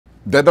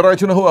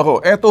Dadiretso na ho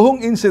ako. Eto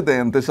hong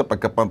insidente sa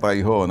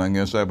pagkapatay ho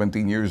ng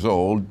 17 years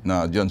old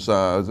na dyan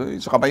sa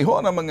kamay ho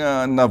ng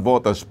mga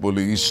Navotas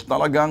Police,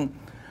 talagang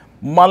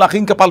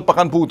malaking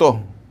kapalpakan po to.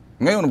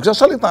 Ngayon,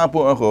 nagsasalita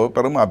po ako,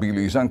 pero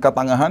mabilis ang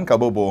katangahan,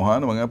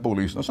 kabobohan ng mga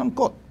pulis na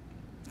sangkot.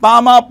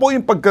 Tama po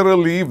yung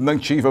pagka-relieve ng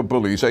Chief of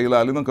Police sa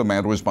ilalim ng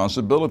Command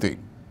Responsibility.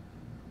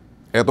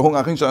 Eto hong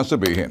aking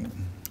sasabihin.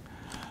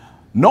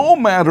 No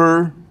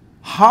matter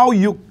how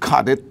you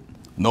cut it,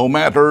 no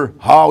matter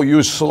how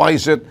you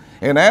slice it,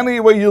 in any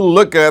way you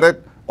look at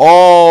it,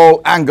 all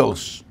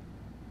angles.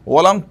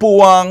 Walang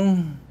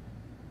puwang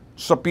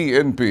sa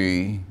PNP,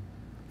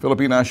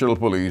 Philippine National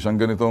Police, ang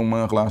ganitong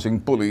mga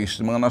klaseng police,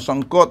 mga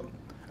nasangkot.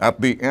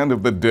 At the end of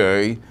the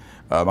day,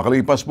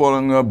 makalipas po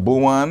ng mga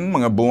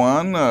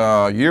buwan,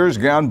 years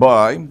gone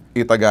by,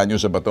 itaga nyo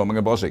sa bato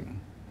mga bossing.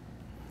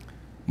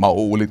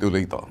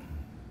 Mauulit-ulit ito.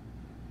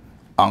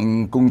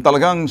 Kung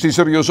talagang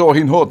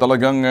siseryosohin ho,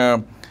 talagang,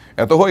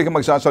 eto ho, ikaw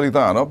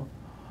magsasalita, no?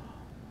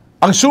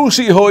 Ang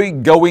susi ho'y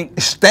gawing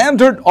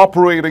standard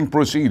operating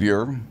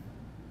procedure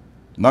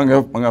ng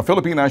mga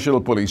Philippine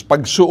National Police,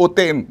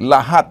 pagsuotin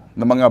lahat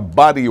ng mga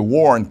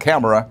body-worn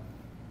camera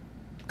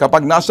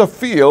kapag nasa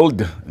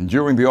field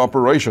during the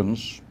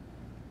operations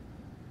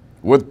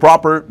with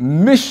proper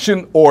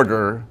mission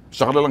order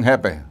sa kanilang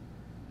hepe.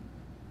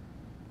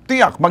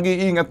 Tiyak,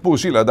 mag-iingat po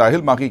sila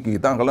dahil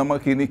makikita ang kanilang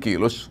mga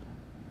kinikilos.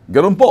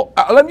 Ganun po.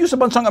 Alam niyo sa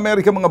bansang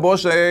Amerika mga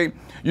boss,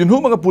 yun ho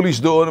mga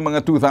pulis doon ng mga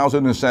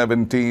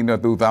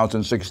 2017,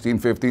 2016,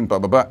 15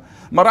 pababa.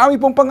 Marami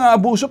pong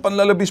pang-aabuso,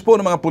 panlalabis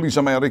po ng mga pulis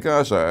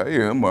Amerika sa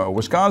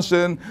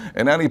Wisconsin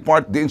and any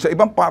part din sa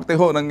ibang parte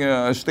ho ng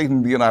state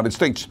in the United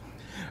States.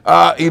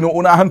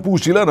 Inuunahan po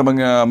sila ng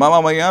mga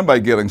mamamayan by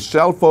getting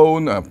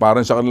cellphone,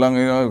 parang sa kanilang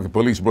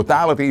police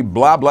brutality,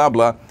 blah, blah,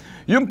 blah.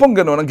 Yung pong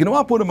gano'n, ang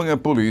ginawa po ng mga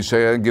pulis,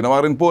 ginawa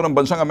rin po ng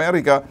bansang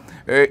Amerika,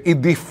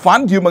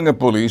 i-defund yung mga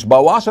pulis,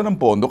 bawasan ng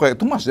pondo, kaya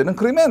tumas din ang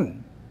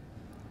krimen.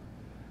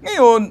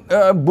 Ngayon,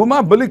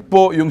 bumabalik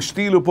po yung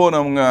estilo po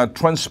ng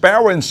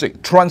transparency.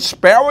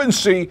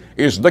 Transparency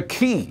is the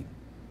key.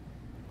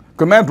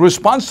 Command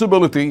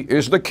responsibility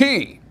is the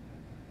key.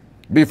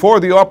 Before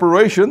the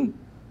operation,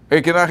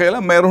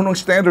 kinakailangan meron ng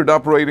standard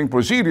operating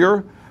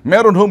procedure,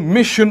 meron hong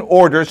mission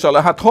order sa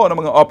lahat ho ng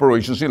mga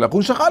operations nila.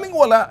 Kung sakaling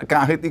wala,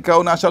 kahit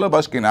ikaw nasa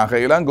labas,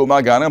 kinakailangan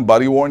gumagana ang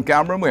body-worn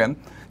camera mo yan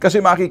kasi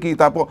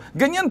makikita po.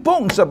 Ganyan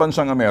pong sa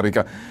bansang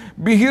Amerika.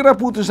 Bihira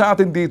po ito sa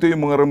atin dito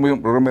yung mga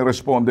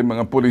rumiresponde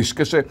mga polis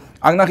kasi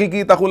ang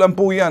nakikita ko lang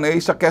po yan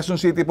sa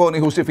Quezon City po ni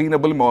Josefina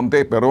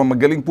Belmonte, pero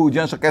magaling po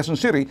dyan sa Quezon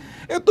City.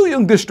 Ito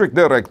yung district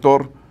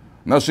director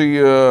na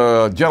si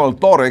General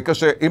Torre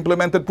kasi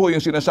implemented po yung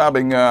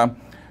sinasabing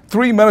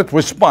 3-minute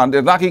respond,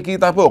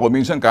 nakikita po ko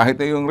minsan kahit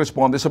na yung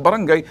responde sa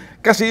barangay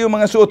kasi yung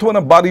mga suot po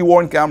ng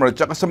body-worn camera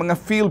tsaka sa mga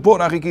field po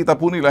nakikita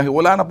po nila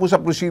wala na po sa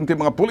presinto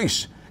yung mga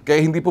pulis. Kaya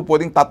hindi po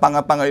pwedeng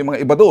tatanga-tanga yung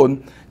mga iba doon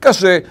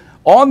kasi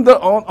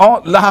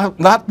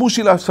lahat po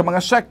sila sa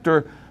mga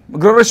sector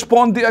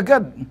magre-responde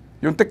agad.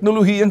 Yung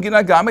teknolohiyang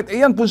ginagamit,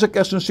 yan po sa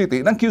Quezon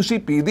City ng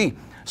QCPD.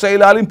 Sa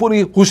ilalim po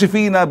ni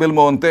Josefina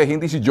Belmonte,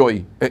 hindi si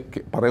Joy.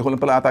 Pareho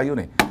lang pala ata yun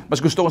Mas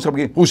gusto kong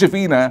sabihin,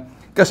 Josefina,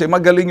 kasi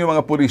magaling yung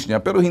mga pulis niya,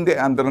 pero hindi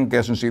under ng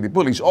Quezon City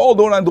Police.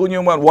 Although nandun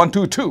yung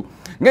 122.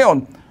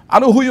 Ngayon,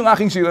 ano ho yung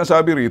aking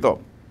sinasabi rito?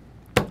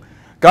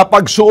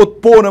 Kapag suot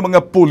po ng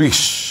mga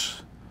pulis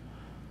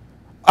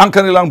ang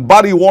kanilang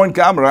body-worn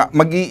camera,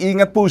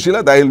 mag-iingat po sila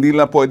dahil hindi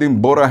na pwedeng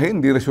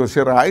borahin, hindi na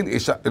sirahin.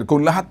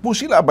 Kung lahat po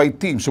sila by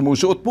team,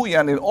 sumusuot po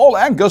yan, in all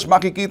angles,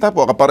 makikita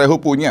po, kapareho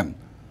po niyan.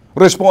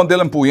 Responde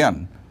lang po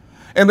yan.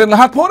 And then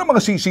lahat po ng mga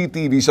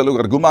CCTV sa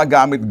lugar,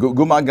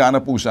 gumagana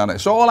po sana.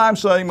 So all I'm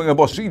saying mga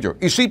boss,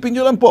 isipin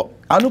nyo lang po,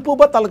 ano po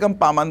ba talagang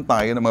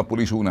pamantayan ng mga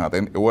puliso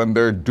natin when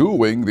they're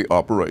doing the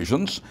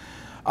operations?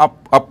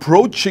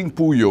 Approaching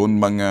po yun,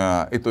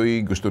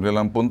 ito'y gusto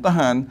nilang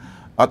puntahan.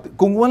 At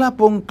kung wala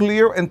pong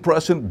clear and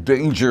present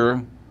danger,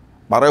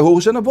 pareho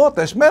sa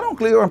Navotas, merong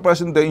clear and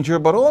present danger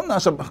ba roon?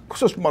 Nasa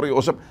Sus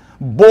Mariosep,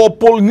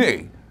 bopol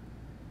niya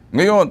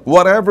Ngayon,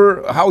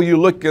 whatever, how you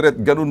look at it,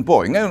 ganun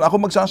po. Ngayon,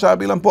 ako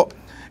magsasabi lang po,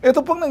 ito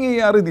pong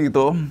nangyayari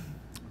dito,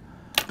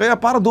 kaya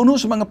para doon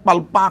sa mga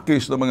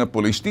palpakis ng mga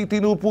polis,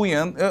 titino po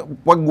yan,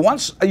 wag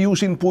once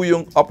ayusin po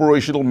yung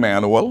operational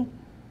manual,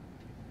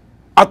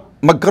 at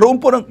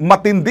magkaroon po ng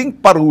matinding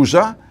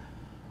parusa,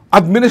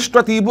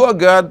 administratibo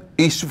agad,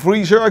 is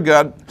freezer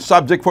agad,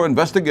 subject for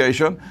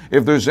investigation.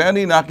 If there's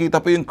any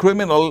nakita po yung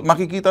criminal,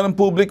 makikita ng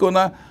publiko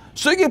na,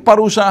 sige,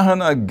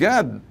 parusahan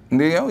agad.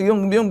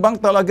 Yung bang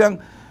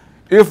talagang,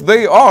 if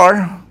they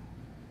are,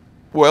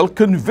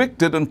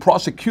 convicted and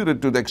prosecuted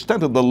to the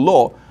extent of the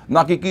law,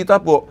 nakikita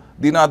po,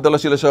 dinadala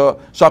sila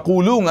sa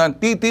kulungan,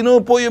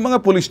 titino po yung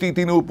mga pulis,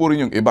 titino po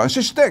rin yung iba.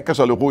 Siste,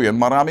 kasalukuyan,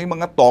 maraming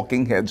mga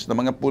talking heads na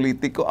mga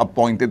politiko,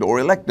 appointed or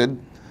elected,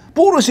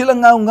 puro sila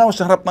ngaw-ngaw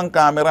sa harap ng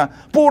camera,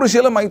 puro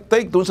sila may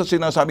take doon sa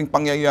sinasabing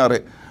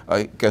pangyayari.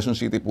 Ay, Quezon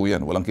City po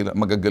yan,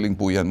 magagaling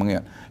po yan, mga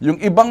yan. Yung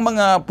ibang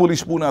mga pulis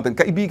po natin,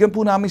 kaibigan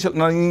po namin,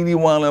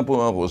 naniniwala po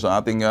ako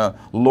sa ating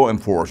law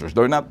enforcers.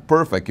 They're not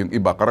perfect, yung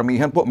iba,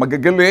 karamihan po,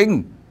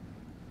 magagaling.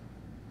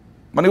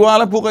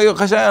 Maniwala po kayo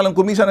kasi alam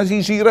ko minsan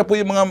nasisira po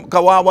yung mga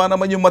kawawa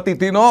naman yung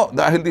matitino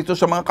dahil dito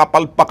sa mga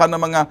kapalpakan na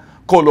mga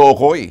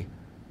kolokoy.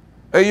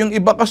 Eh yung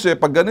iba kasi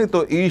pag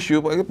ganito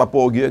issue,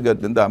 papogi agad,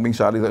 ang daming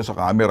salita sa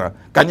camera,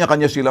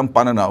 kanya-kanya silang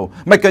pananaw,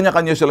 may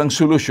kanya-kanya silang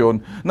solusyon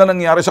na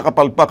nangyari sa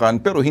kapalpakan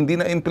pero hindi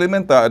na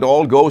implementa. It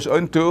all goes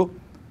into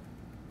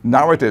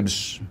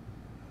narratives.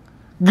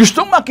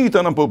 Gustong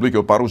makita ng publiko,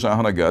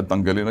 parusahan agad,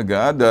 tanggalin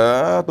agad,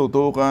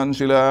 tutukan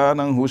sila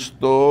ng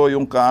husto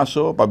yung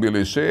kaso,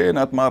 pabilisin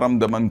at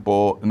maramdaman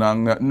po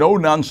ng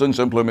no-nonsense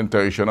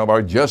implementation of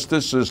our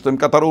justice system.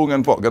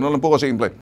 Katarungan po, ganun lang po kasimple.